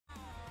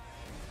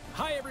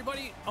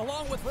everybody.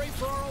 Along with Ray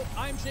Ferraro,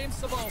 I'm James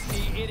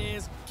Cebulski. It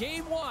is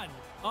game one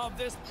of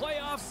this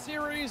playoff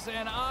series,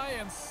 and I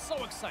am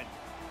so excited.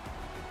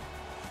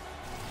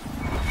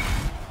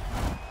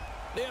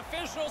 The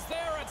officials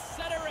there at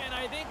center, and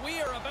I think we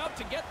are about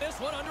to get this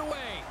one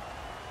underway.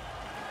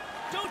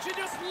 Don't you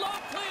just love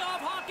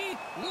playoff hockey?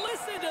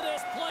 Listen to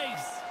this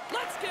place.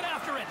 Let's get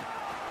after it.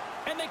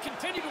 And they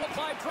continue to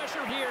apply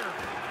pressure here.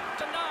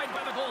 Denied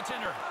by the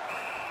goaltender.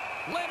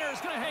 Leonard's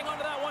going to hang on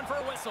to that one for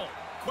a whistle.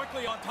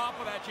 Quickly on top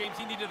of that, James,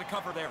 he needed a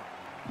cover there.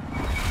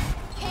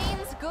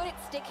 Kane's good at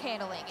stick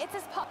handling. It's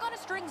his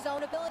puck-on-a-string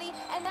zone ability,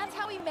 and that's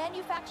how he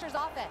manufactures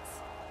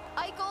offense.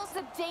 Eichel's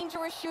a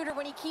dangerous shooter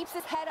when he keeps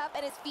his head up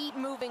and his feet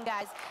moving,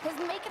 guys. His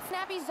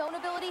make-it-snappy zone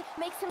ability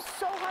makes him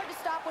so hard to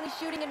stop when he's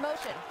shooting in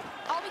motion.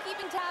 I'll be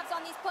keeping tabs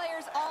on these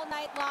players all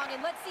night long,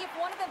 and let's see if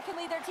one of them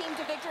can lead their team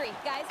to victory.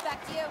 Guys,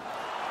 back to you.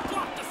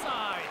 Blocked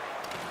aside.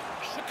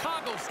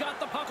 Chicago's got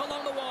the puck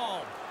along the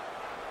wall.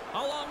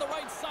 Along the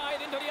right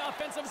side into the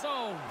offensive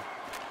zone.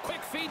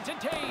 Quick feed to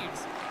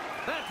Taves.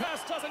 That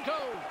pass doesn't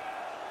go.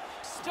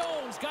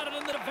 Stone's got it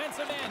in the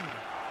defensive end.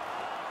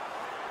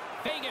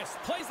 Vegas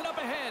plays it up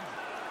ahead.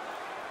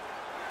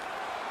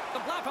 The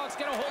Blackhawks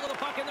get a hold of the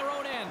puck in their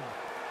own end.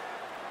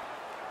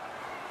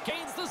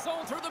 Gains the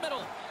zone through the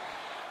middle.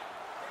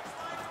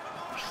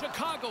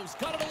 Chicago's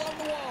got it along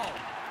the wall.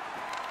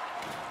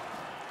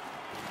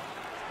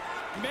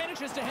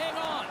 Manages to hang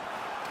on.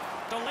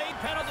 Delayed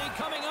penalty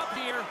coming up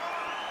here.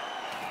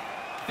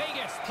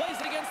 Vegas plays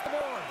it against the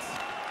boards.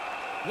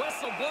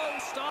 Whistle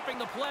blows, stopping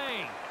the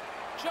play.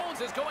 Jones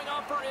is going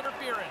off for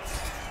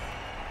interference.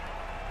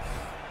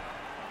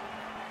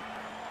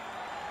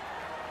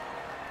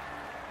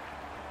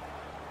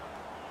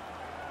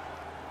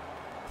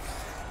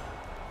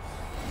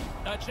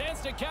 A chance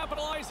to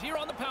capitalize here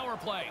on the power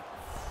play.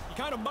 You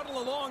kind of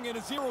muddle along in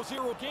a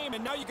 0-0 game,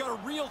 and now you got a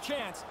real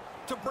chance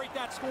to break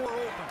that score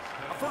open.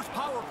 A first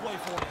power play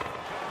for him.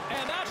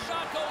 And that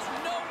shot goes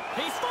no.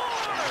 He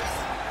scores!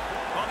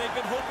 Well, they've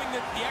been hoping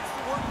that the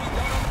extra work being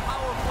done on the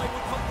power play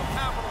would help them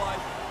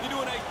capitalize. You do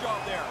a nice job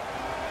there.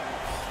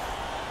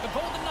 The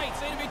Golden Knights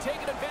seem to be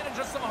taking advantage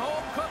of some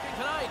home cooking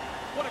tonight.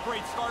 What a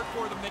great start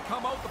for them. They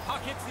come out, the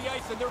puck hits the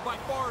ice, and they're by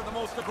far the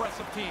most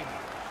aggressive team.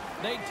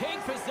 They take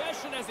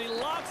possession as he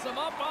locks them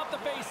up off the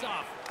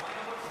faceoff.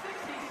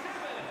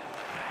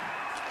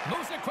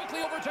 Moves it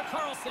quickly over to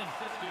Carlson.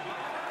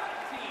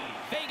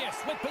 Vegas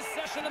with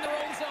possession in their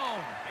own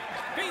zone.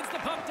 Feeds the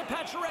puck to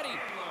Pacioretty.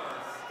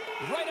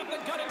 Right up the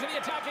gut into the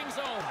attacking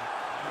zone.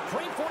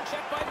 Great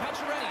forecheck by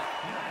Pacioretty.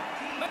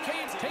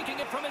 McCabe's taking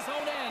it from his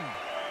own end.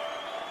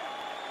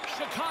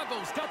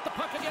 Chicago's got the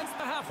puck against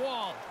the half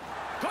wall.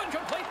 Couldn't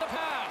complete the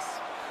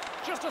pass.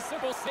 Just a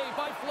simple save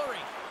by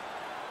Fleury.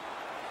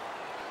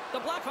 The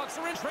Blackhawks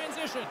are in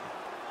transition.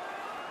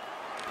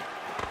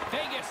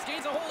 Vegas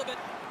gains a hold of it.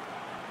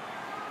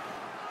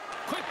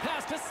 Quick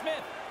pass to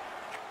Smith.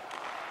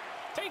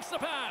 Takes the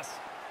pass.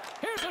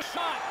 Here's a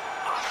shot.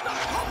 Off the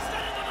post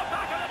and into the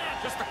back of the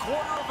net. Just a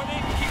quarter of an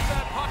inch keeps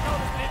that puck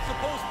out. If it hits the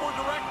post more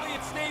directly,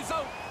 it stays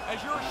out. As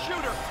you're a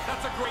shooter,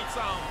 that's a great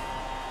sound.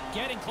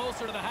 Getting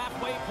closer to the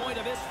halfway point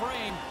of this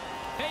frame.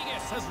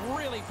 Vegas has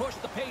really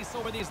pushed the pace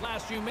over these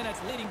last few minutes,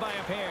 leading by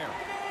a pair.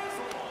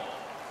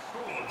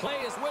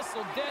 Play is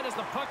whistled dead as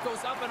the puck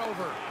goes up and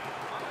over.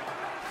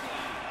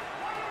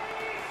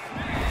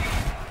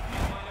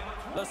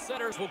 The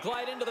setters will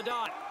glide into the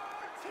dot.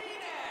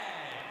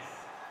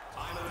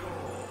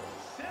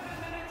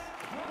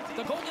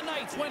 The Golden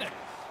Knights win it.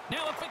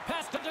 Now a quick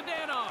pass to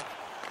Dadonov.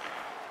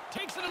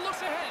 Takes it and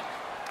looks ahead.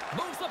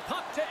 Moves the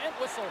puck to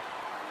Entwistle.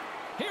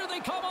 Here they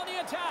come on the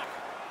attack.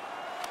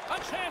 A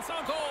chance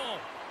on goal.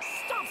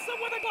 Stops them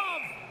with a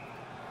glove.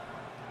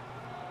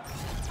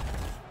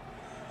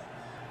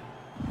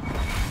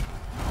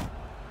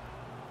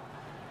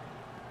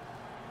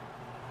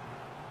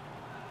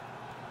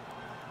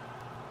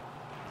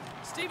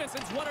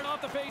 Stevenson's won it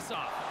off the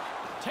faceoff.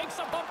 Takes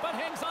a bump but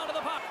hangs on to the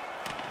puck.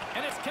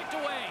 And it's kicked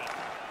away.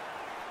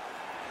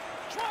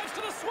 Drives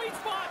to the sweet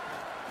spot.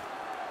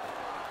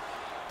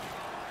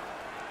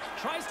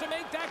 Tries to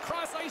make that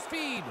cross-ice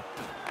feed.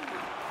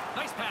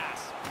 Nice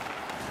pass.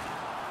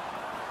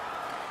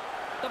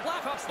 The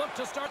Blackhawks look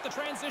to start the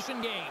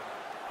transition game.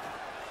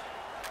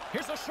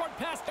 Here's a short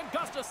pass to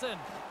Gustafsson.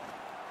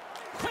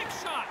 Quick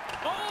shot.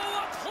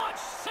 Oh, a clutch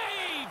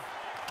save.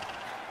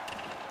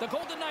 The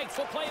Golden Knights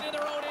will play it in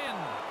their own end.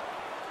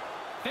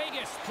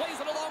 Vegas plays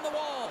it along the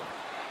wall.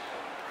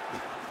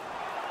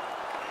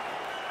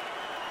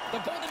 The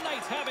Golden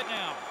Knights have it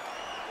now.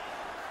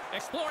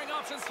 Exploring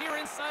options here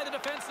inside the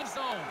defensive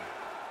zone.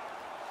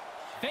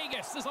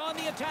 Vegas is on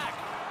the attack.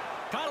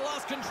 Kind of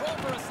lost control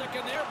for a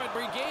second there, but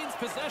regains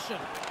possession.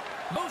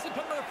 Moves it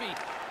to Murphy.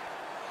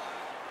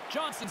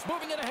 Johnson's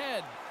moving it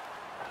ahead.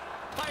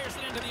 Fires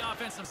it into the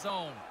offensive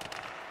zone.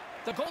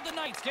 The Golden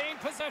Knights gain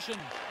possession.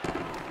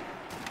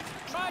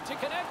 Tried to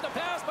connect the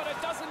pass, but it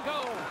doesn't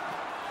go.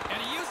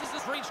 And he uses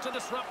his reach to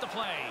disrupt the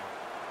play.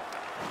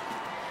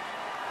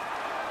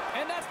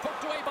 And that's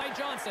poked away by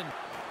Johnson.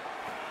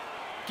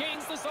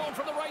 Gains the zone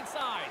from the right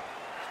side.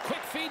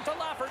 Quick feed to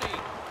Lafferty.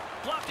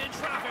 Blocked in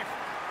traffic.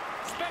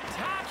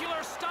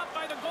 Spectacular stop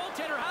by the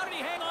goaltender. How did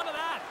he hang on to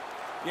that?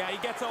 Yeah, he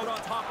gets out on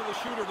top of the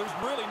shooter. There's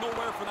really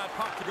nowhere for that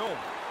puck to go.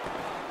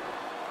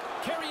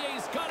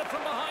 Carrier's got it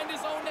from behind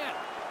his own net.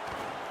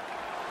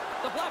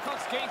 The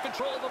Blackhawks gain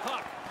control of the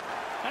puck.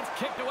 That's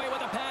kicked away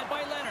with a pad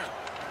by Leonard.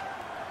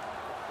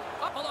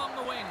 Up along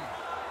the wing.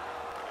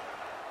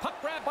 Puck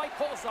grab by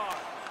Kolesar.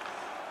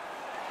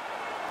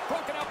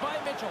 Broken out by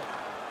Mitchell.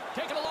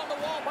 Taken along the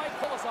wall by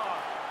Kolesar.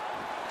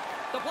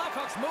 The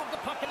Blackhawks move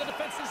the puck in the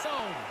defensive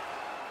zone.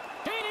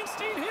 Gaining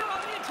steam here on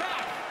the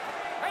attack.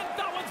 And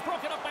that one's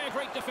broken up by a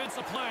great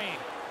defensive play.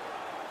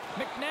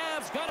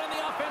 McNabb's got on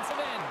the offensive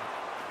end.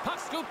 Puck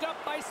scooped up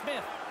by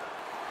Smith.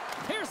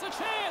 Here's a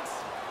chance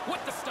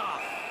with the stop.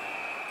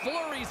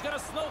 Fleury's going to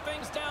slow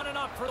things down and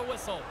up for the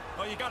whistle.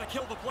 Oh, you got to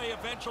kill the play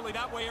eventually.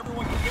 That way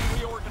everyone can get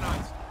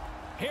reorganized.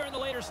 Here in the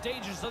later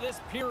stages of this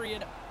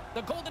period,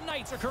 the Golden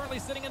Knights are currently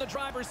sitting in the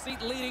driver's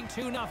seat leading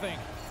 2-0.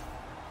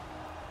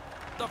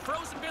 The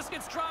frozen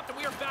biscuits dropped and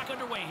we are back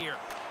underway here.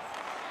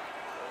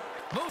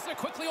 Moves it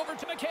quickly over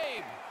to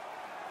McCabe.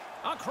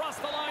 Across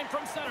the line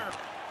from center.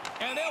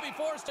 And they'll be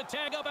forced to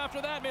tag up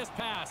after that missed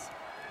pass.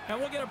 And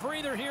we'll get a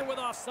breather here with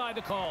offside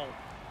the call.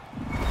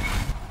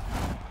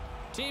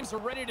 Teams are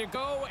ready to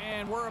go,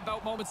 and we're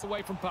about moments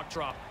away from puck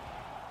drop.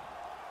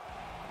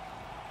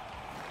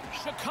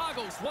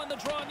 Chicago's won the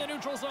draw in the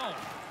neutral zone.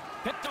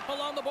 Picked up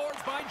along the boards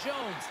by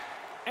Jones.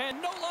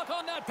 And no luck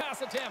on that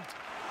pass attempt.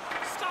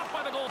 Stopped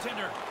by the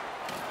goaltender.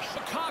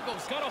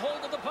 Chicago's got a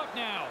hold of the puck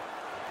now.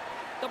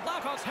 The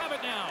Blackhawks have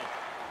it now.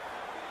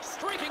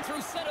 Streaking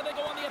through center, they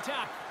go on the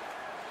attack.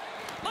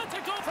 Lets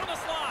it go from the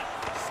slot.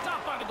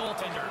 Stopped by the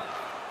goaltender.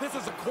 This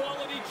is a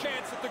quality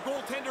chance that the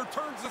goaltender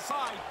turns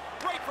aside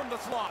right from the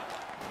slot.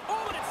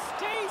 Oh, and it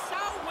stays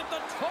out with the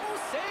toe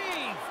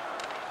save.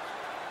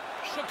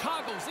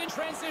 Chicago's in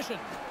transition.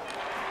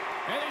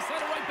 And they send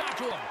it right back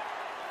to him.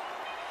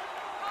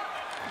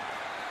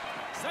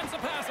 Sends the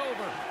pass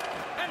over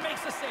and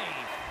makes the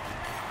save.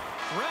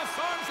 Ref's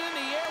arms in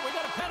the air. We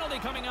got a penalty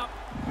coming up.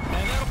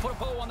 And that'll put a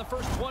bow on the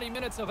first 20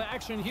 minutes of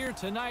action here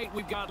tonight.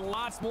 We've got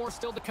lots more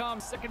still to come.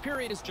 Second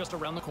period is just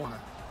around the corner.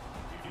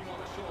 If you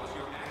want to show us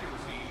your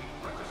accuracy,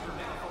 register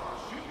now for our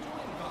Shoot to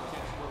Win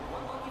contest where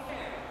one lucky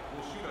fan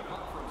will shoot a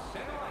puck from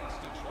center ice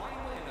to try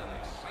and win an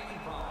exciting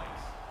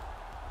prize.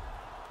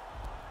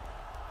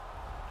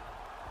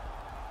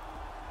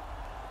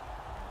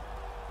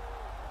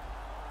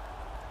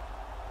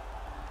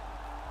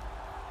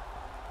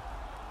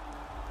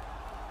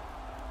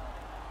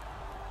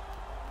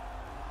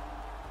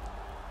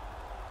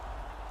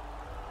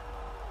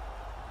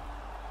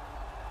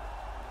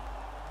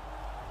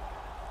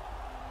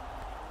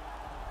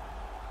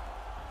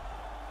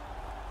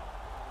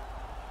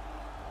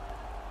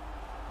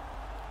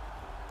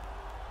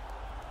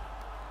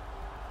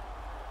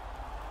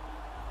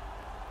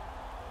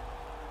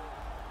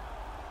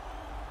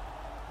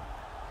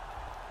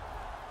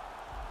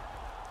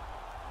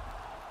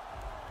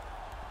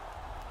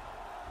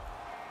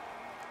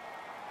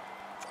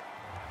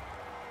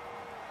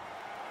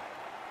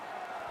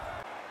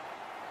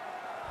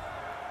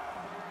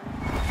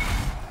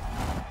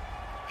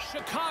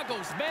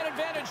 Chicago's man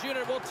advantage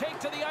unit will take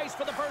to the ice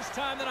for the first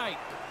time tonight.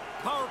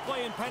 Power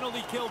play and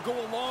penalty kill go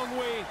a long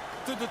way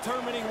to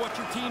determining what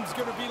your team's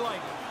going to be like.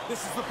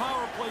 This is the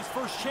power play's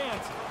first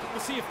chance.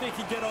 We'll see if they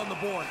can get on the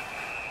board.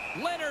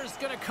 Leonard's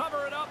going to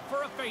cover it up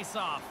for a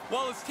face-off.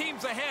 While his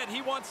team's ahead,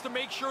 he wants to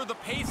make sure the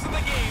pace of the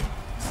game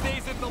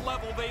stays at the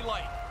level they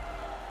like.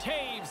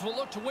 Taves will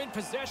look to win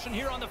possession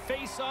here on the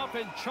face-off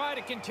and try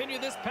to continue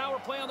this power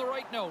play on the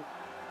right note.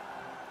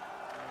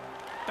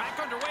 Back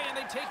underway, and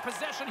they take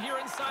possession here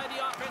inside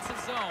the offensive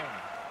zone.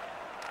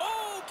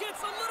 Oh,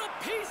 gets a little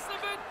piece of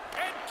it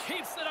and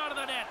keeps it out of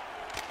the net.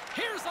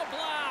 Here's a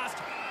blast.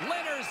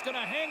 Leonard's going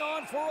to hang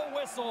on for a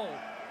whistle.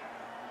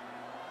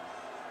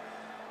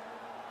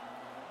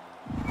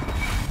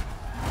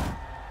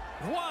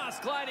 Ross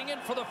gliding in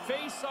for the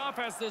face-off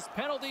as this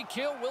penalty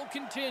kill will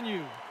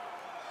continue.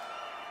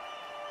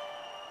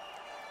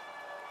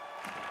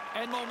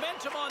 And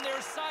momentum on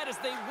their side as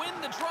they win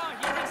the draw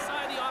here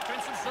inside the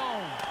offensive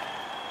zone.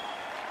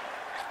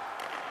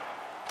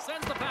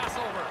 Sends the pass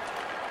over.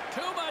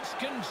 Too much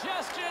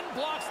congestion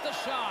blocks the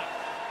shot.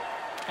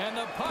 And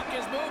the puck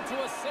is moved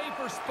to a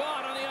safer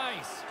spot on the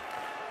ice.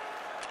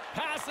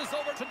 Passes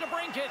over to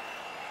DeBrincat.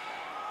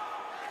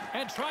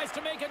 And tries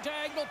to make a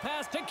diagonal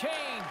pass to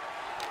Kane.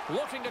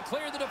 Looking to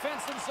clear the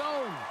defensive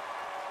zone.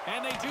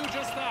 And they do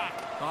just that.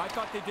 I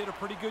thought they did a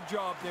pretty good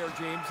job there,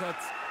 James.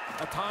 That's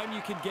a time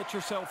you can get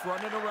yourself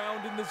running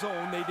around in the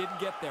zone. They didn't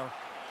get there.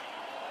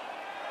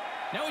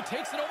 Now he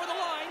takes it over the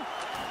line.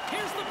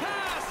 Here's the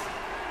pass.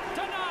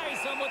 Denies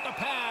him with the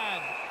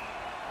pad.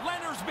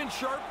 Leonard's been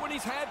sharp when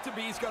he's had to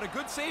be. He's got a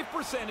good save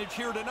percentage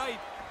here tonight,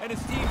 and his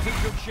team's in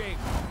good shape.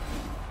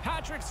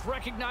 Patrick's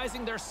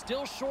recognizing they're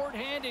still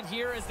short-handed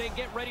here as they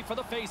get ready for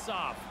the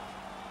face-off.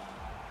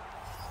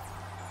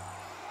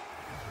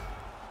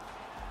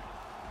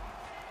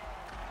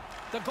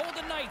 The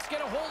Golden Knights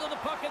get a hold of the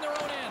puck in their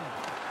own end.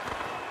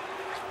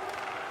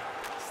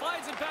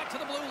 Slides it back to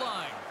the blue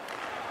line.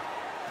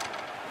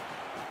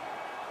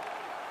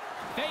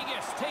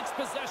 Vegas takes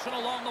possession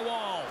along the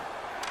wall.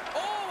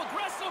 Oh,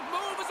 aggressive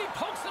move as he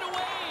pokes it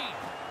away.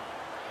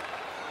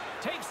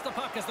 Takes the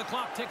puck as the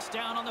clock ticks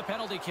down on the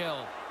penalty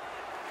kill.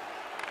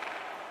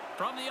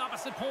 From the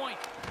opposite point.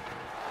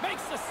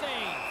 Makes the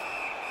save.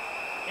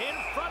 In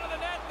front of the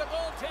net, the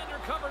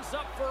goaltender covers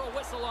up for a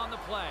whistle on the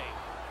play.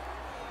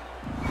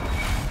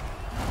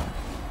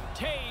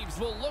 Taves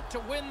will look to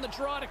win the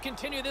draw to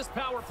continue this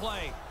power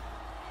play.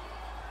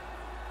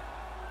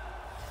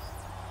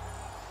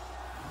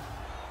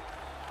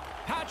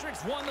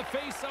 Patrick's won the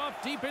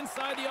face-off deep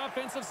inside the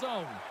offensive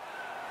zone.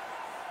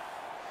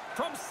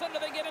 From center,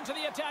 they get into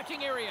the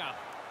attacking area.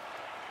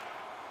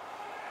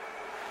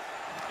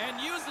 And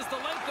uses the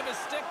length of his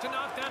stick to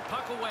knock that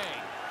puck away.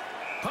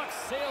 Puck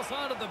sails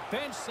onto the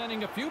bench,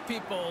 sending a few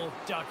people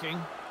ducking.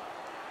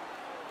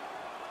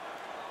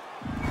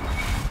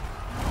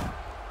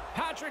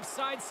 Patrick's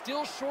side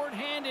still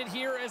short-handed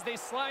here as they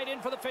slide in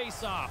for the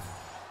face-off.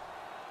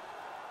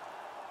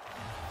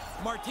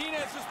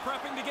 Martinez is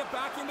prepping to get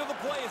back into the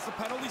play as the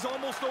penalty's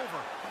almost over.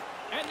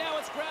 And now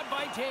it's grabbed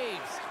by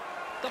Taves.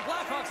 The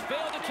Blackhawks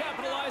fail to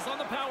capitalize on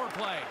the power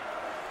play.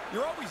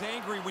 You're always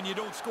angry when you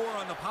don't score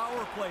on the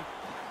power play,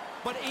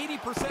 but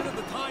 80% of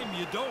the time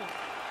you don't.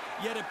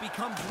 Yet it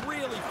becomes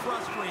really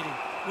frustrating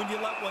when you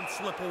let one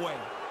slip away.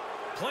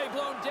 Play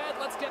blown dead.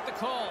 Let's get the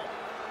call.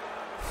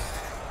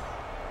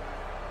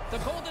 The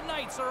Golden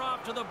Knights are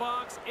off to the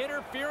box.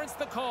 Interference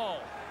the call.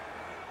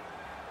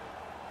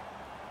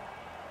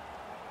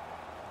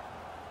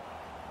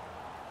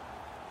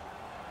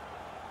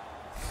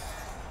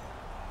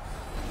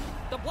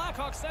 The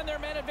Blackhawks send their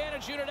man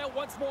advantage unit out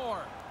once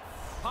more.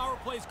 Power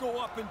plays go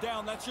up and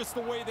down. That's just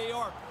the way they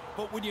are.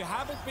 But when you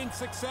haven't been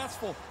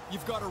successful,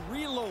 you've got to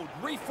reload,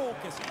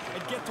 refocus,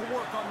 and get to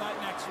work on that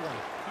next one.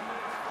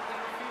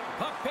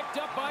 Puck picked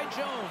up by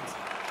Jones.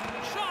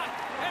 Shot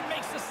and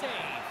makes the save.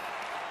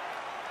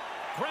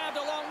 Grabbed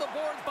along the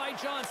boards by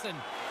Johnson.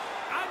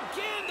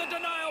 Again, the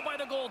denial by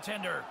the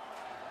goaltender.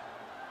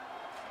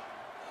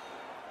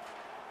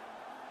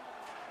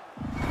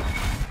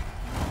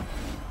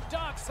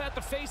 Doc's at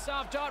the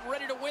face-off dot,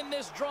 ready to win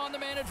this draw on the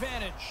man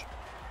advantage.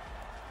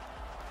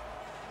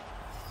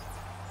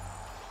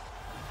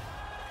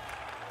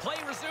 Play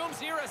resumes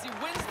here as he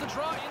wins the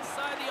draw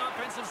inside the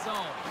offensive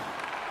zone.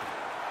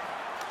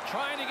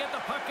 Trying to get the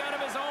puck out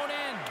of his own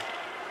end.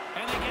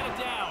 And they get it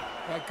down.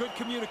 Good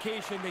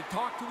communication. They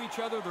talk to each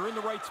other. They're in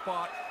the right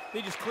spot.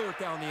 They just clear it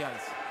down the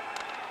ice.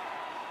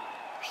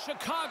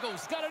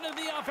 Chicago's got it into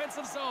the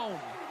offensive zone.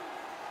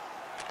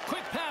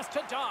 Quick pass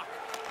to Doc.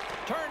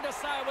 Turned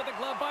aside with a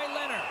glove by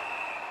Leonard.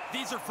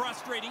 These are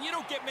frustrating. You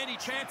don't get many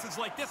chances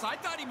like this. I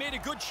thought he made a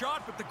good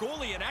shot, but the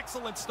goalie, an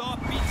excellent stop,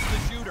 beats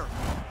the shooter.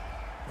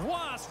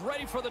 Ross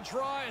ready for the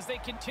draw as they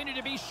continue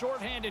to be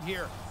shorthanded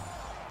here.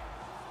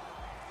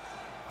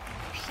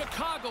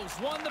 Chicago's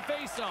won the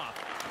faceoff.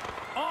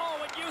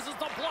 Oh, it uses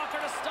the blocker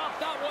to stop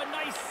that one.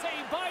 Nice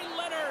save by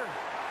Leonard.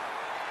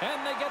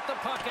 And they get the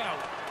puck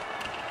out.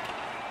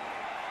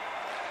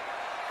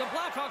 The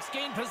Blackhawks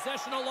gain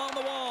possession along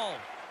the wall.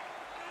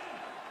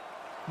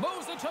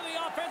 Moves into the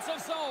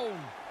offensive zone.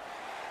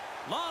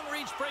 Long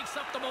reach breaks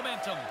up the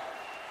momentum.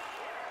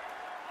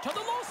 To the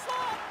low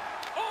slot.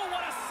 Oh,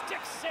 what a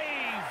stick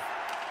save.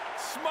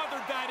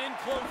 Smothered that in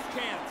close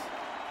chance.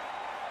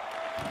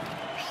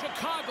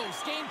 Chicago's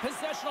gained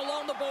possession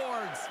along the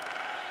boards.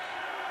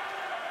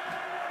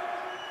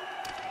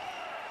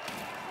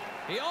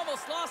 He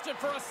almost lost it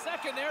for a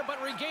second there,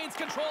 but regains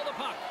control of the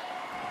puck.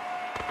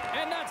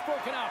 And that's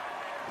broken up.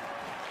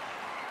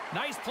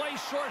 Nice play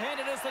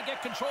shorthanded as they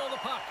get control of the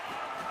puck.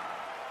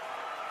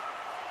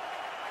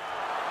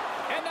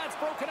 And that's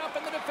broken up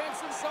in the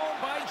defensive zone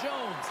by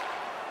Jones.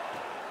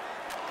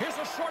 Here's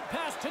a short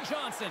pass to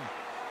Johnson.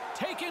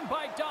 Taken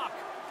by Doc.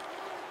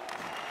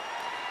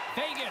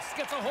 Vegas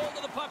gets a hold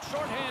of the puck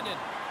shorthanded.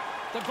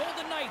 The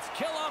Golden Knights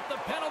kill off the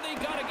penalty.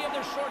 Got to give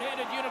their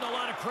shorthanded unit a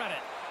lot of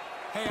credit.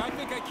 Hey, I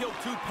think I killed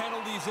 2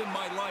 penalties in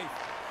my life.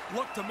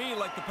 Looked to me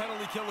like the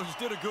penalty killers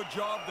did a good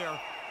job there.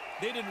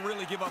 They didn't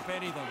really give up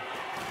anything.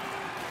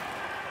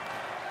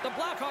 The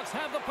Blackhawks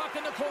have the puck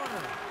in the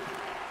corner.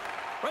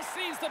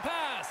 Receives the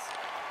pass.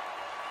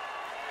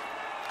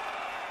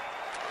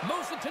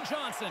 Moves it to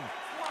Johnson.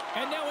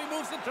 And now he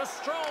moves it to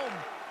Strome.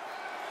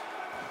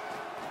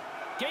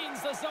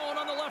 Gains the zone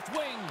on the left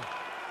wing.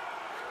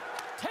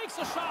 Takes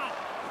a shot.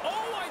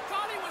 Oh, I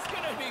thought he was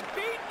going to be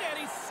beaten, and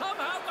he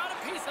somehow got a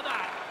piece of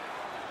that.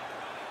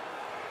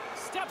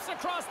 Steps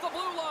across the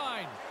blue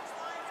line.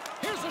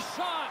 Here's a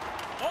shot.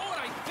 Oh,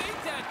 and I think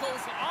that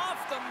goes off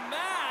the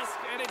mask,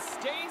 and it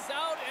stays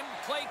out, and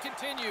play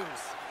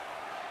continues.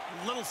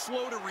 A little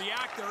slow to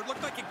react there. It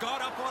looked like it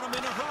got up on him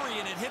in a hurry,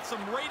 and it hits him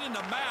right in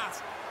the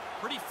mask.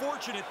 Pretty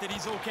fortunate that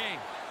he's okay.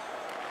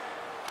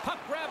 Puck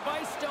grab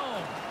by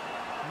Stone.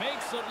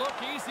 Makes it look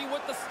easy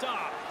with the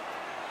stop.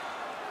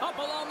 Up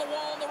along the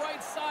wall on the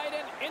right side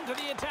and into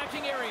the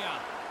attacking area.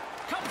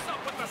 Comes up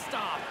with the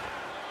stop.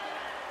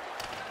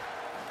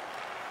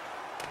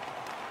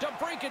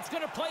 DeBrinket's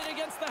going to play it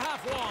against the half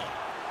wall.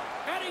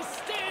 And he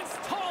stands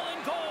tall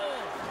in goal.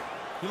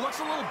 He looks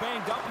a little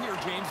banged up here,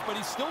 James, but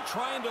he's still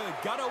trying to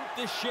gut out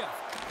this shift.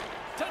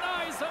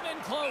 Denies him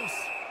in close.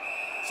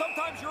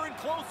 Sometimes you're in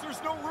close,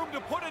 there's no room to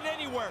put it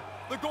anywhere.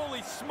 The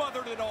goalie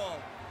smothered it all.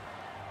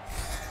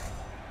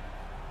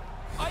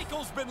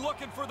 Eichel's been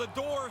looking for the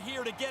door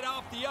here to get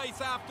off the ice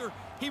after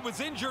he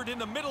was injured in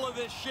the middle of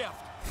this shift.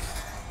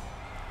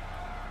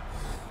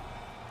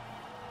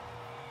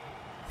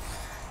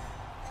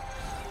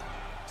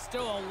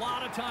 Still a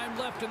lot of time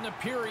left in the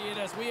period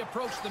as we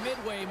approach the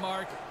midway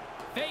mark.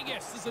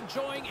 Vegas is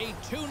enjoying a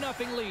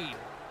 2-0 lead.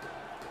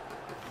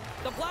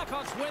 The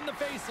Blackhawks win the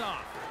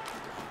faceoff.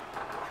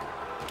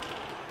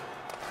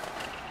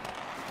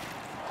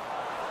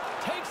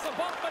 Takes a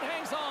bump but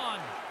hangs on.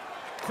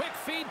 Quick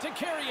feed to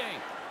Carrier.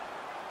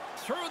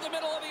 Through the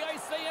middle of the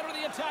ice, they enter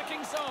the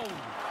attacking zone.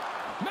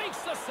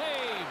 Makes the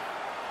save.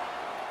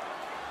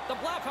 The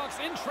Blackhawks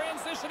in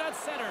transition at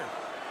center.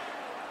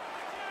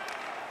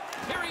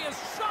 Here he is,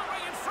 shot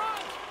right in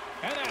front.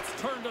 And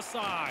that's turned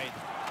aside.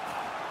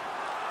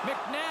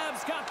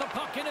 McNabb's got the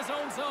puck in his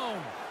own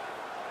zone.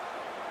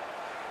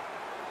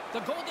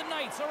 The Golden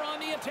Knights are on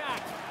the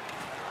attack.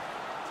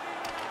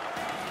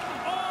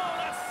 Oh,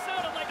 that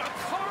sounded like a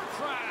car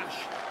crash.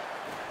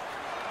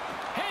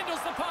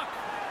 Handles the puck.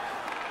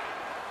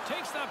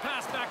 Takes that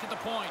pass back at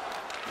the point.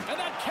 And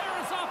that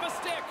carries off a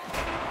stick.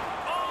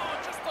 Oh,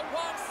 just the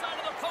wrong side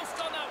of the post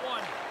on that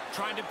one.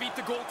 Trying to beat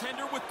the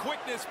goaltender with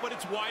quickness, but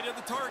it's wide of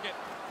the target.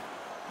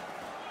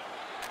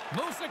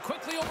 Moves it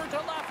quickly over to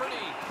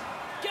Lafferty.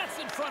 Gets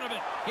in front of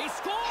it. He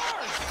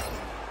scores!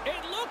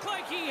 It looked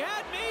like he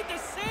had made the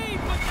save,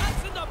 but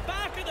that's in the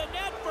back of the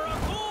net for a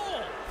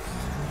goal.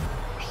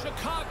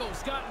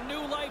 Chicago's got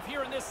new life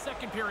here in this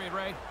second period,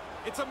 Ray.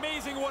 It's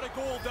amazing what a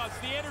goal does.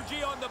 The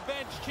energy on the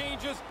bench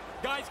changes.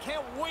 Guys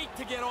can't wait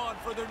to get on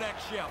for their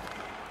next shift.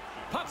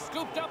 Puck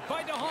scooped up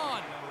by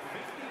DeHaan.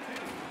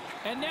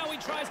 And now he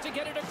tries to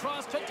get it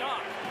across to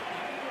Doc.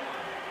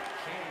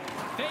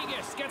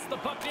 Vegas gets the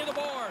puck near the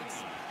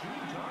boards.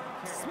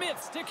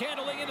 Smith stick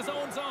handling in his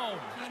own zone.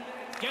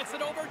 Gets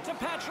it over to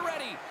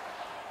Pacioretty.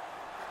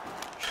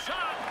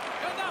 Shot,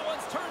 and that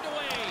one's turned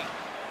away.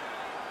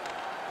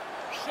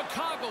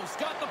 Chicago's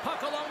got the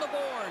puck along the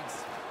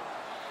boards.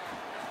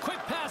 Quick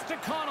pass to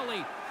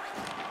Connolly.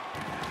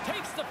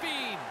 Takes the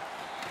feed.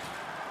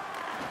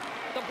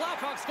 The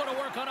Blackhawks going to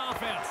work on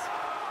offense.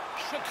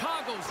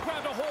 Chicago's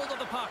grabbed a hold of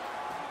the puck.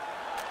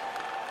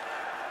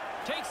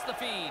 Takes the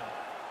feed.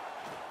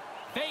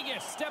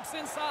 Vegas steps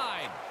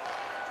inside.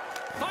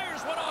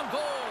 Fires one on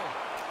goal.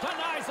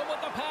 Denies him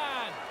with the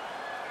pad.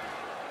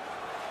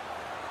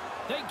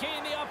 They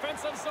gain the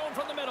offensive zone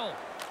from the middle.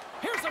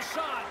 Here's a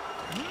shot.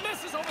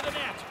 Misses over the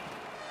net.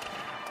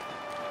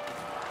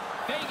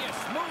 Vegas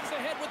moves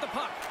ahead with the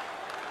puck.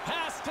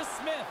 Pass to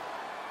Smith.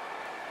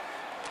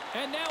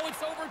 And now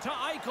it's over to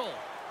Eichel.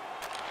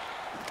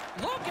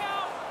 Look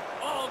out!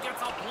 Oh,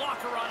 gets a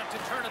blocker on it to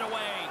turn it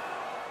away.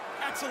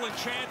 Excellent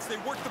chance. They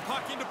work the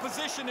puck into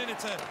position, and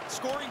it's a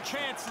scoring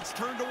chance that's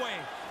turned away.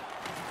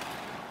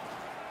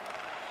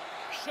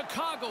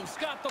 Chicago's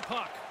got the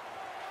puck.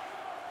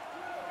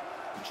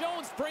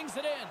 Jones brings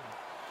it in.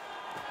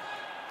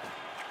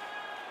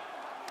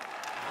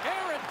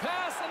 Errant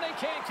pass, and they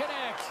can't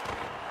connect.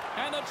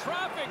 And the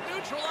traffic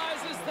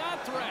neutralizes that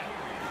threat.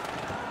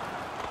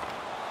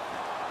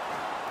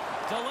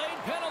 Delayed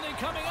penalty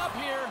coming up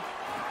here.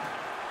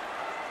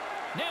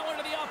 Now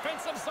into the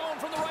offensive zone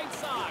from the right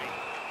side.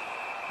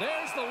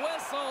 There's the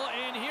whistle,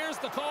 and here's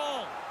the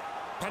call.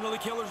 Penalty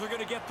killers are going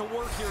to get to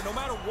work here. No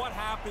matter what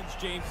happens,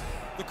 James,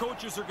 the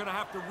coaches are going to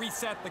have to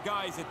reset the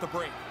guys at the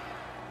break.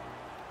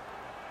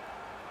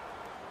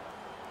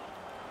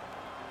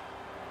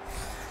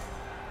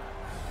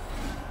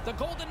 The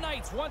Golden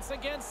Knights once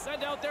again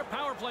send out their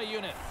power play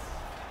unit.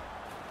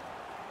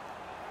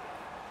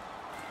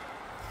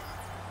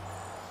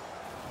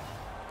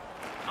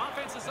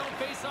 Offensive zone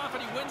face-off,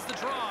 and he wins the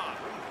draw.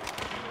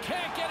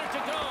 Can't get it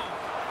to go.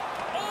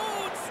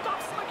 Oh, it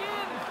stops him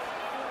again.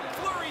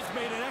 Fleury's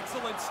made an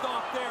excellent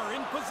stop there,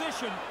 in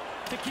position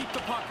to keep the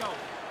puck out.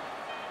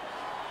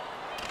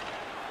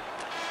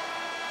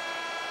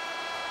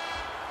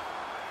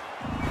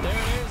 There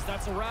it is.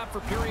 That's a wrap for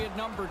period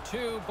number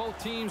 2. Both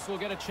teams will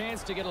get a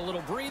chance to get a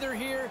little breather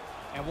here,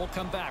 and we'll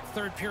come back.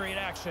 Third period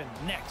action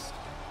next.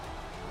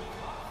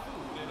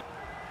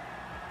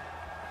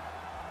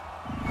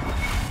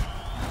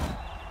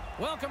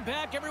 Welcome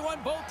back, everyone.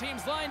 Both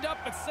teams lined up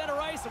at center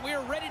ice, and we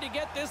are ready to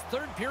get this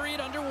third period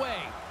underway.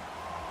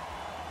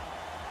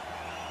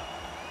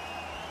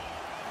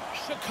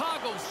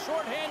 Chicago's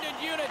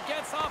shorthanded unit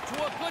gets off to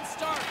a good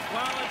start.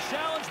 Well, a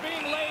challenge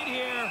being laid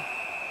here.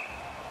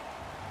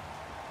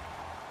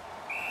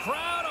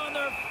 Crowd on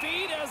their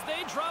feet as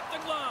they drop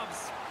the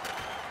gloves.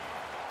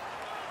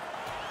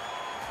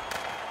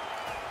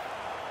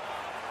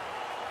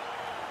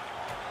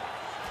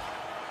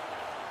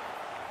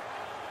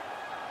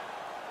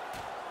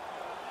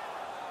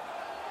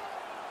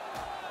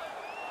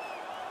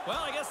 Well,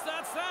 I guess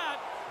that's that.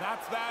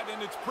 That's that,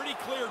 and it's pretty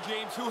clear,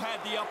 James, who had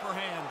the upper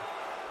hand.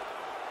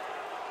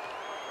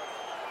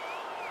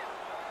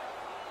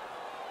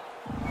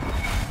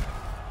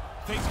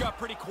 Things got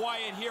pretty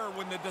quiet here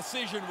when the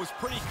decision was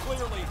pretty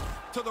clearly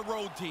to the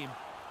road team.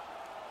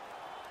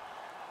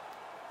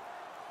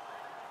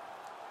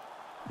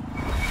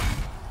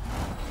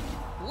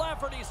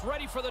 Lafferty's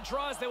ready for the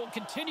draws. They will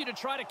continue to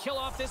try to kill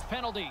off this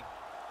penalty.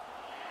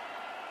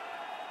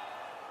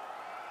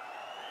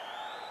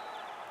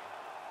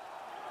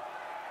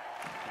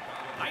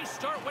 Nice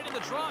start winning the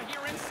draw here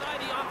inside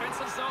the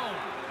offensive zone.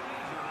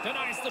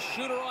 Denies the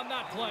shooter on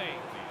that play.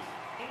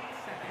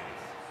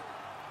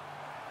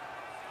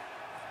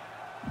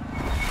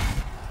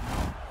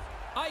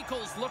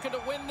 Eichel's looking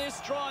to win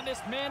this draw on this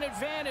man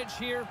advantage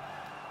here.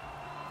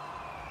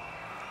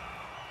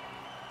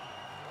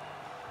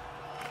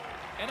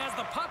 And as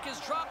the puck is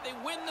dropped, they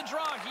win the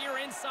draw here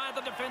inside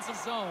the defensive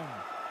zone.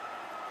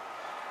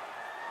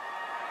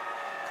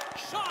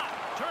 Shot!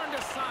 Turned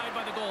aside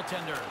by the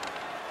goaltender.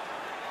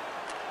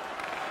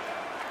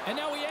 And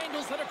now he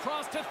angles it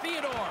across to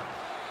Theodore.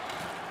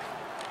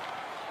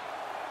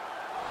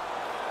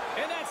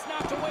 And that's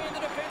knocked away in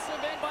the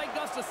defensive end by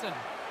Gustafsson.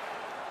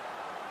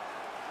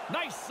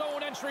 Nice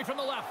zone entry from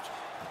the left.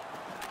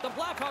 The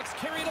Blackhawks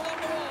carry it along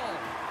the wall.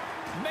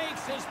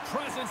 Makes his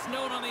presence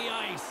known on the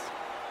ice.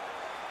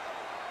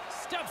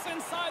 Steps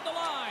inside the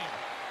line.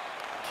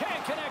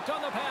 Can't connect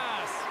on the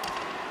pass.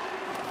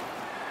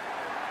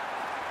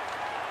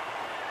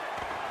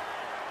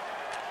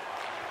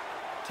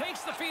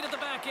 Takes the feed at the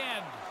back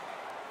end.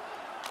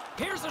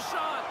 Here's a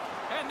shot,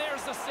 and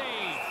there's the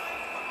save.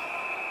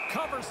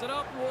 Covers it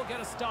up, and we'll get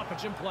a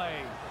stoppage in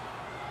play.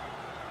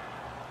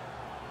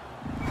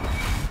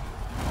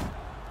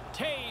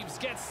 Taves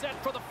gets set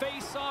for the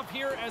face-off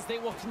here as they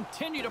will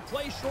continue to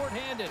play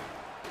shorthanded.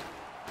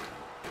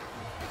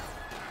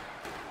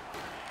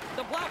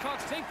 The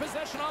Blackhawks take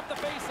possession off the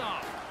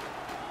face-off.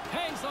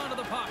 Hangs onto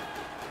the puck.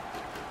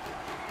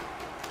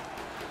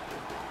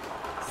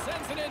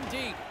 Sends it in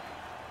deep.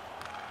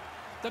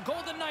 The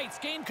Golden Knights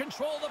gain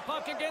control of the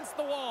puck against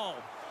the wall.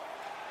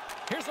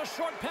 Here's a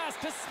short pass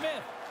to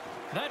Smith.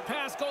 That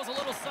pass goes a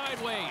little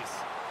sideways.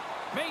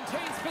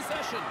 Maintains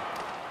possession.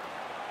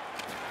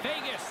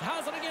 Vegas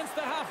has it against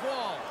the half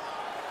wall.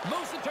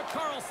 Moves it to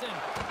Carlson.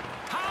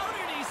 How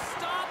did he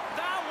stop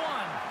that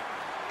one?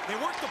 They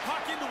work the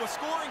puck into a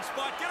scoring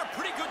spot, get a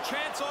pretty good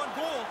chance on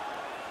goal.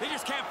 They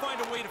just can't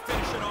find a way to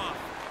finish it off.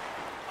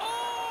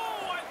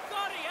 Oh, I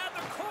thought he had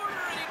the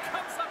corner, and he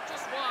comes up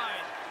just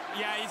wide.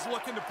 Yeah, he's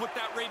looking to put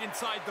that right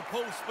inside the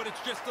post, but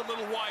it's just a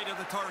little wide of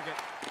the target.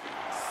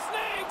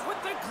 Snagged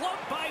with the glove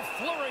by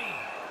Fleury.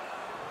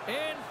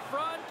 In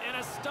front, and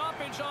a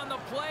stoppage on the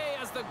play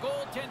as the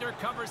goaltender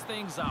covers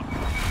things up.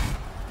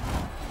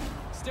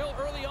 Still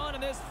early on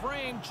in this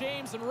frame,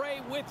 James and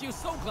Ray with you.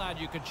 So glad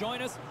you could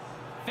join us.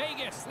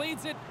 Vegas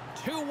leads it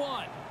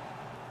 2-1.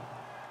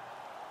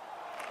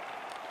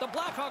 The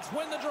Blackhawks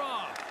win the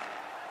draw.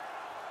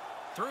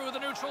 Through the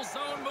neutral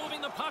zone,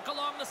 moving the puck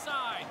along the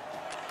side.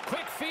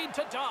 Quick feed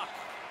to Doc.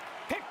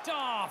 Picked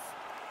off.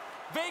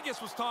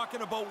 Vegas was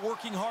talking about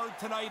working hard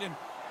tonight and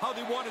how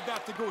they wanted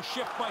that to go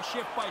shift by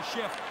shift by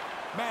shift.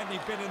 Man,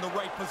 they've been in the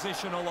right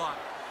position a lot.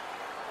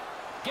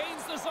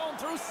 Gains the zone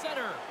through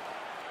center.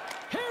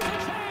 Here's a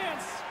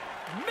chance.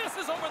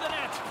 Misses over the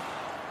net.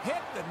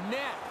 Hit the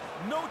net.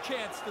 No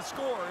chance to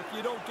score if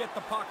you don't get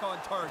the puck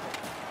on target.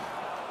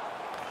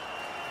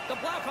 The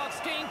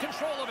Blackhawks gain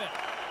control of it.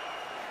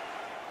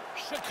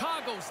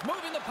 Chicago's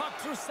moving the puck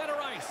through center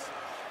ice.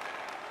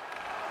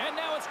 And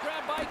now it's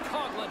grabbed by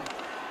Coughlin.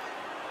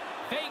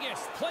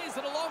 Vegas plays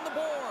it along the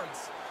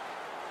boards.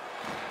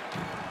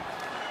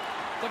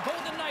 The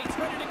Golden Knights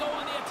ready to go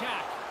on the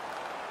attack.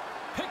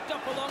 Picked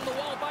up along the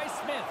wall by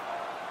Smith.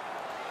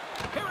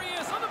 Here he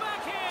is on the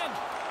backhand.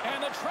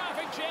 And the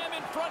traffic jam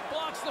in front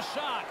blocks the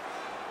shot.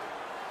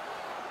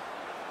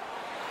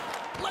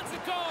 Lets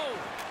it go.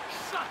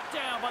 Shut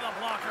down by the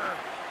blocker.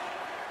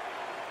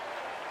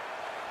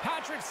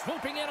 Patrick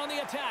swooping in on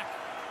the attack.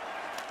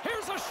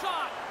 Here's a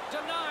shot.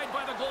 Denied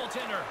by the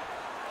goaltender.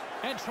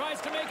 And tries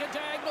to make a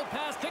diagonal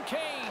pass to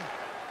Kane.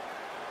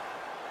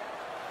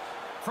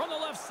 From the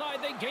left side,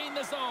 they gain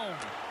the zone.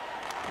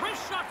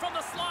 Wrist shot from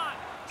the slot.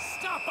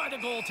 Stopped by the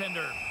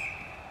goaltender.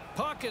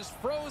 Puck is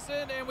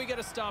frozen, and we get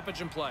a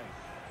stoppage in play.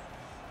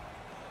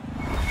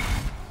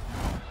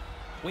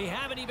 We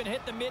haven't even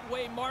hit the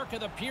midway mark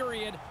of the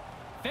period.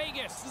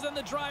 Vegas is in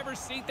the driver's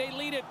seat. They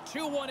lead it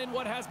 2-1 in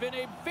what has been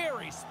a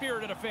very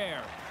spirited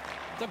affair.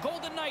 The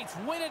Golden Knights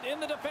win it in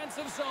the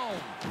defensive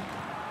zone.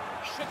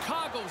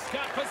 Chicago's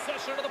got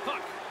possession of the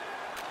puck.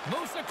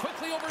 Moves it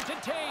quickly over to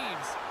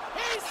Taves.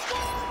 He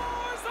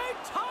scores! They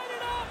tied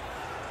it up!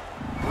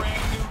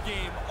 Brand new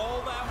game.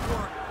 All that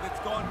work that's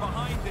gone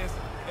behind this,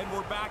 and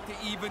we're back to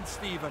even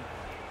Steven.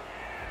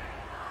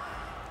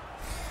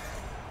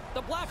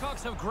 The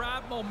Blackhawks have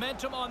grabbed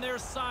momentum on their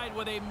side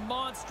with a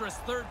monstrous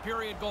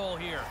third-period goal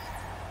here.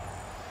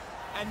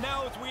 And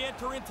now as we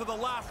enter into the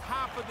last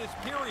half of this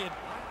period,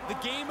 the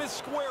game is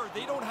square.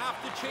 They don't have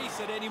to chase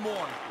it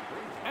anymore.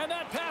 And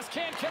that pass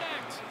can't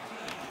connect.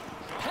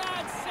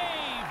 Pad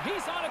save.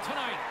 He's on it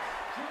tonight.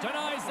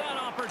 Denies that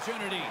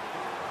opportunity.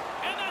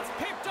 And that's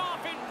picked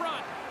off in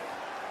front.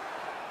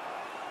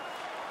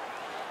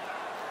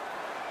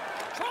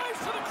 Drives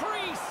to the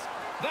crease.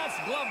 That's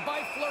gloved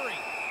by Fleury.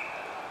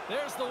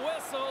 There's the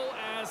whistle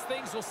as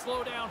things will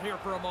slow down here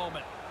for a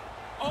moment.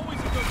 Always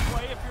a good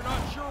play if you're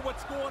not sure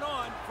what's going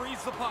on.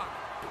 Freeze the puck.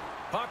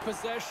 Puck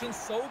possession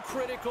so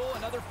critical.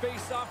 Another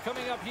face-off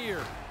coming up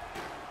here.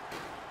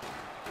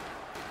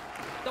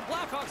 The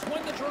Blackhawks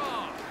win the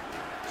draw.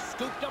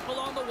 Scooped up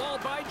along the wall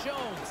by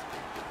Jones.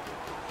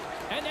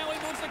 And now he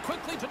moves it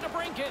quickly to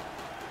DeBrincat.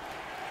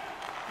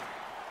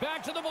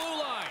 Back to the blue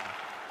line.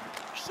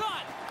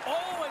 Shot.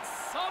 Oh, and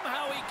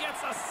somehow he gets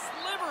a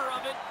sliver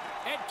of it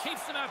and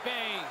keeps him at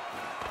bay.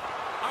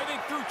 I think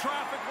through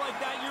traffic like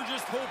that, you're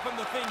just hoping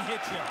the thing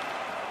hits you.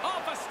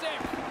 Off a stick.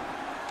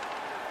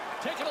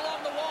 Taken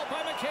along the wall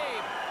by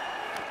McCabe.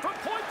 From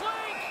point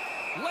blank.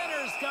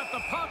 Leonard's got the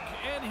puck,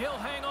 and he'll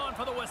hang on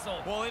for the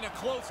whistle. Well, in a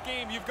close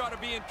game, you've got to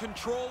be in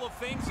control of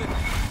things, and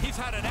he's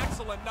had an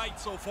excellent night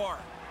so far.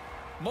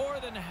 More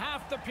than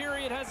half the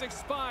period has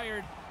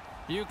expired.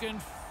 You can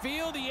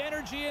feel the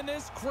energy in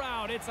this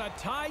crowd. It's a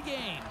tie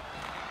game.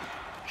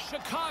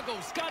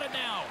 Chicago's got it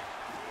now.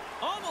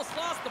 Almost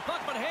lost the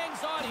puck, but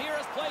hangs on here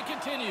as play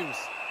continues.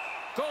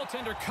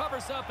 Goaltender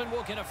covers up, and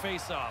we'll get a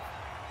face-off.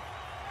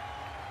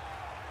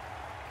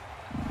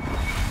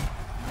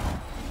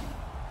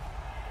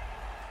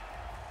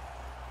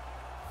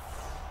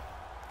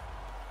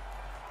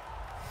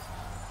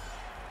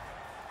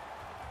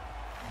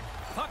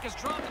 Puck is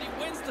dropped, and he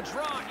wins the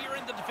draw here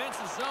in the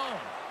defensive zone.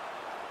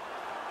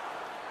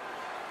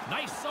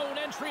 Nice zone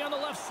entry on the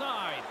left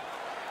side.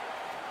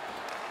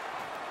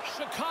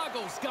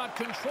 Chicago's got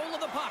control of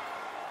the puck.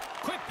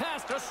 Quick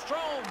pass to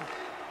Strome.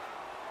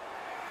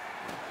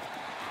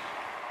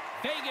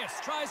 Vegas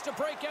tries to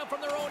break out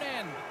from their own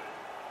end.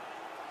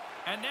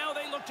 And now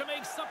they look to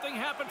make something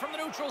happen from the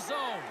neutral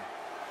zone.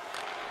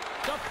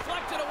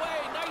 Deflected away.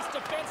 Nice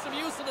defensive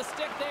use of the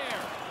stick there.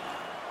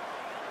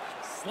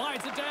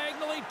 Slides it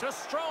diagonally to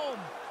Strome.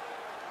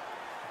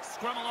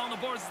 Scrum along the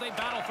boards as they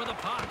battle for the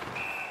puck.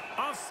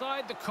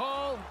 Offside the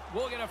call.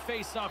 We'll get a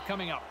face-off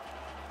coming up.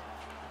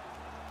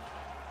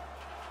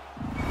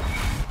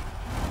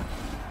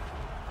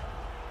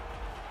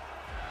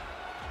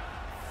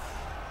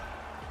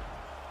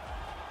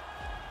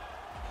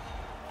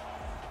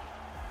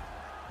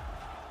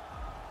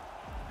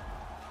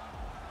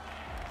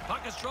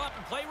 Puck is dropped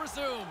and play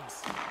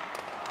resumes.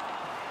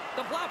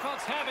 The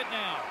Blackhawks have it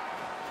now.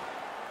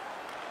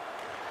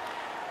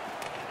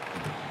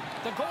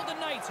 The Golden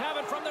Knights have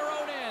it from their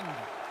own end.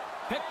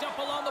 Picked up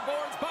along the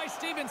boards by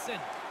Stevenson.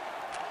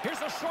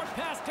 Here's a short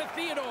pass to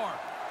Theodore.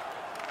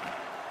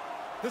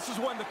 This is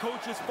when the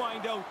coaches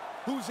find out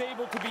who's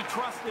able to be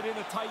trusted in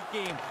a tight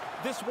game.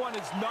 This one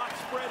is not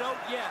spread out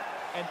yet,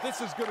 and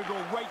this is going to go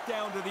right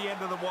down to the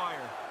end of the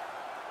wire.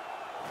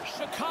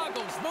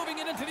 Chicago's moving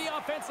it into the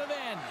offensive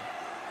end.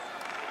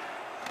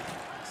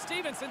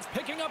 Stevenson's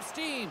picking up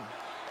steam.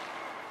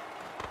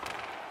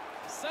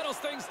 Settles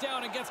things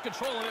down and gets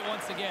control of it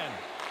once again.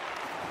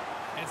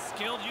 And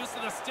skilled use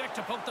of the stick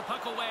to poke the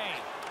puck away.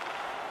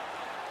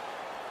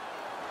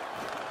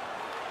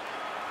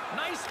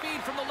 Nice speed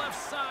from the left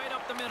side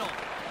up the middle.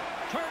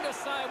 Turned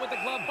aside with the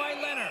glove by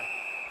Leonard.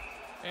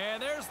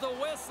 And there's the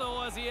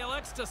whistle as he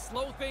elects to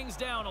slow things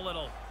down a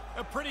little.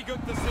 A pretty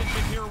good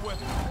decision here with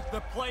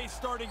the play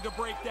starting to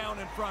break down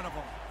in front of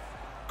him.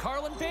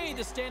 Carlin Bade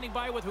is standing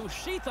by with who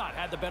she thought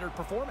had the better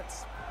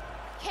performance.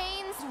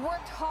 Kane's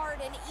worked hard,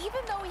 and even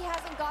though he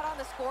hasn't got on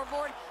the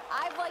scoreboard,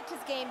 I've liked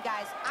his game,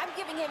 guys. I'm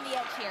giving him the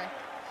edge here.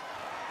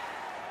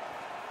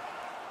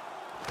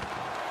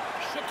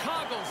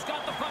 Chicago's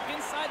got the puck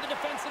inside the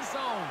defensive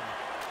zone.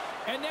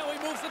 And now he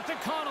moves it to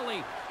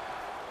Connolly.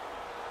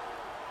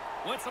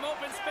 With some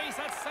open space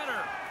at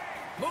center.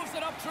 Moves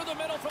it up through the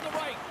middle from the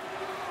right.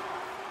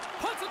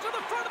 Puts it to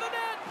the front of the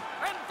net.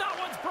 And that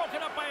one's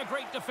broken up by a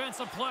great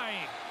defensive play.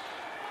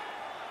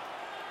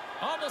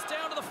 Almost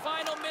down to the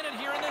final minute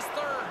here in this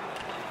third.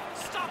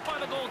 Stopped by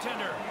the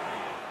goaltender.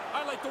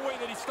 I like the way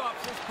that he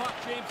stops his puck,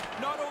 James.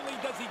 Not only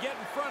does he get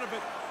in front of it,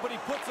 but he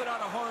puts it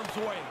out of harm's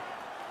way.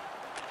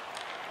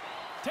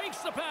 Takes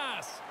the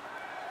pass.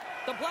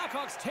 The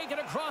Blackhawks take it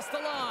across the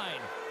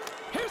line.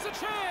 Here's a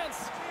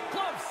chance.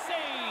 Glove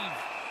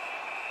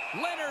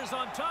save. Leonard's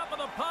on top of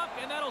the puck,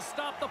 and that'll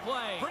stop the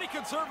play. Pretty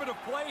conservative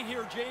play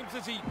here, James,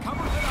 as he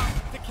covers it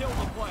up to kill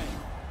the play.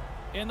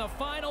 In the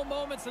final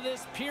moments of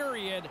this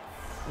period,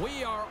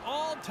 we are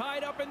all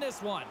tied up in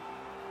this one.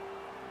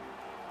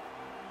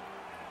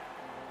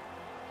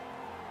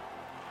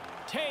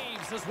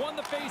 Taves has won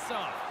the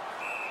faceoff.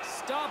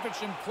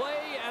 Stoppage in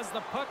play as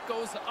the puck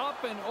goes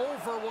up and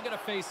over. We'll get a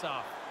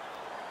faceoff.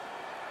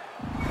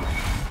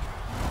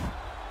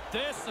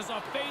 This is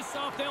a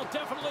faceoff they'll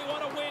definitely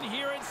want to win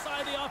here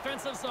inside the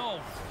offensive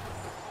zone.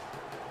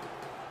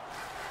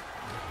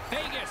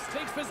 Vegas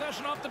takes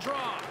possession off the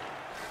draw.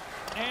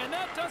 And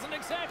that doesn't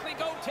exactly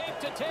go tape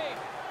to tape.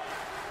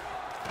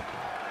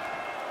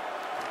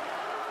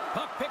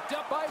 Puck picked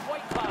up by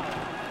Whitecloud.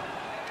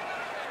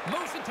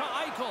 Moves it to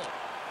Eichel.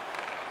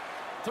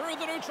 Through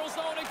the neutral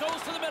zone, it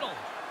goes to the middle.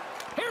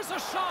 Here's a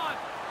shot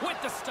with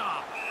the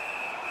stop.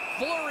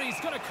 Fleury's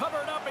going to cover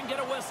it up and get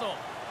a whistle.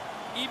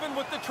 Even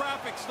with the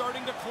traffic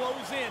starting to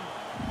close in,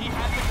 he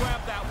had to grab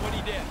that when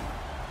he did.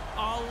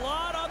 A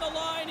lot on the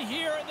line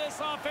here in this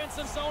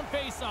offensive zone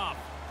faceoff.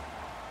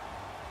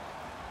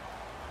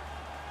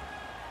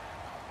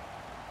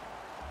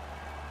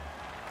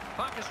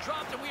 Puck is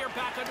dropped and we are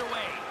back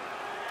underway.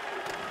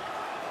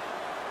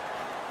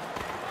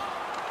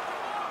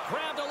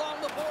 Grabbed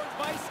along the boards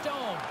by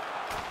Stone.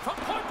 From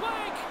point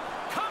blank,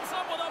 comes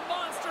up with a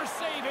monster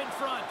save in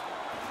front.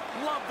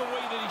 Love the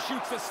way that he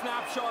shoots a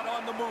snapshot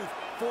on the move.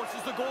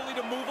 Forces the goalie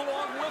to move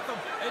along with him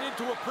and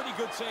into a pretty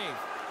good save.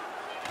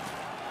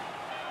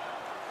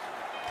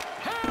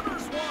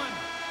 Hammers one.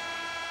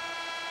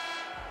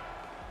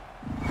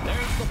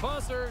 There's the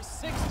buzzer.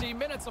 60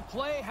 minutes of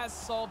play has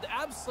solved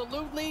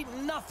absolutely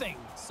nothing.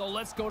 So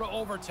let's go to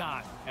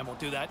overtime. And we'll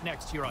do that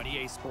next here on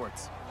EA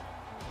Sports.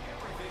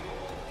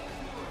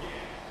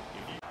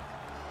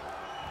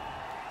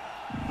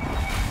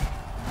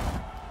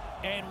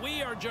 And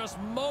we are just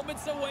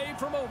moments away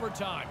from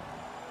overtime.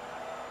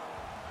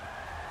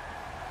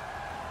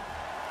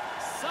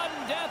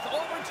 Sudden death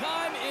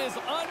overtime is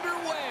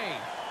underway.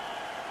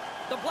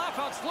 The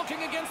Blackhawks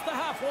looking against the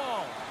half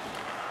wall.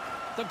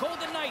 The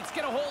Golden Knights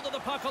get a hold of the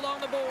puck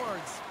along the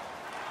boards.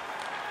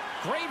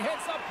 Great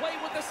heads-up play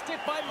with the stick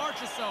by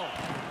Marchessault.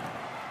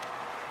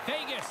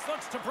 Vegas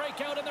looks to break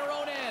out in their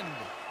own end.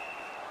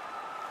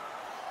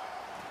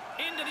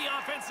 Into the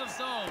offensive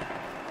zone.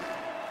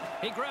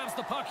 He grabs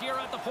the puck here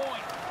at the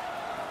point.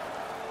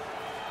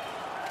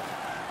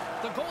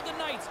 The Golden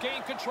Knights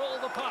gain control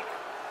of the puck.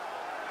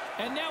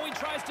 And now he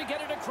tries to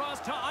get it across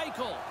to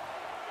Eichel.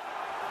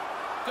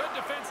 Good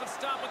defensive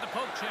stop with the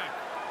poke check.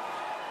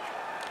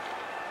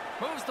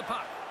 Moves the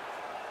puck.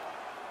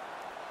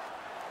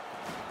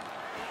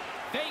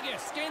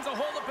 Vegas gains a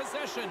hold of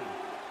possession.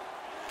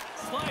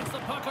 Slides the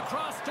puck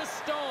across to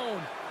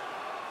Stone.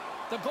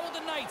 The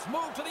Golden Knights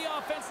move to the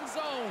offensive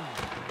zone.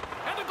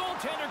 And the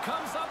goaltender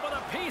comes up with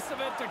a piece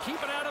of it to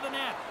keep it out of the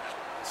net.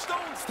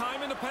 Stone's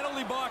time in the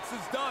penalty box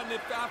is done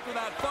after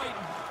that fight.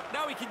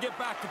 Now he can get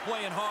back to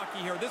playing hockey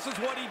here. This is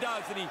what he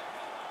does, and he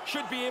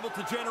should be able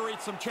to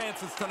generate some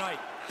chances tonight.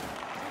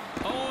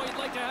 Oh, he'd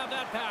like to have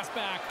that pass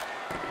back.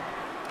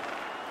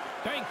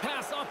 Bank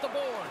pass off the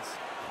boards.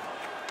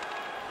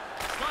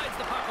 Slides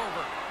the puck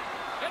over.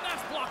 And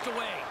that's blocked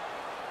away.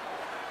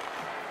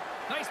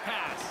 Nice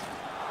pass.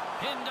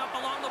 Pinned up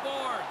along the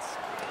boards.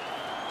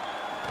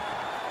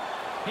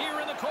 Here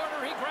in the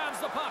corner, he grabs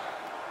the puck.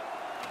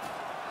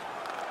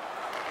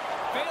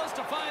 Fails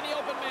to find the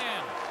open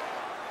man.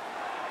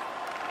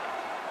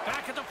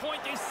 Back at the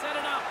point, they set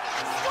it up.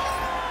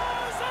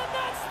 Scores! And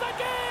that's the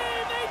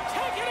game! They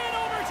take it in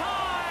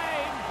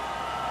overtime!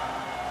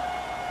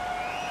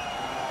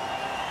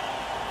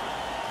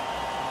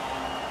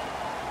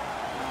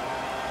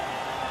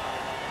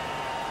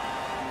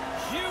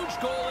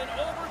 Huge goal in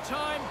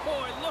overtime.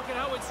 Boy, look at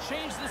how it's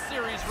changed the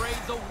series, Ray.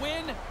 The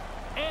win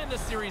and the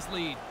series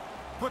lead.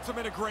 Puts them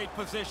in a great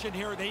position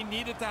here. They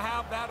needed to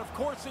have that. Of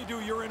course they do.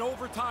 You're in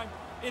overtime.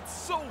 It's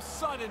so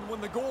sudden when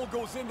the goal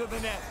goes into the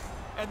net.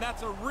 And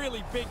that's a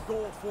really big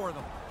goal for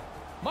them.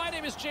 My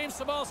name is James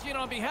Cybulski, and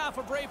on behalf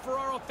of Ray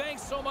Ferraro,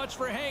 thanks so much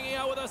for hanging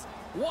out with us.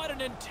 What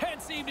an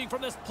intense evening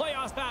from this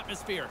playoff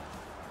atmosphere.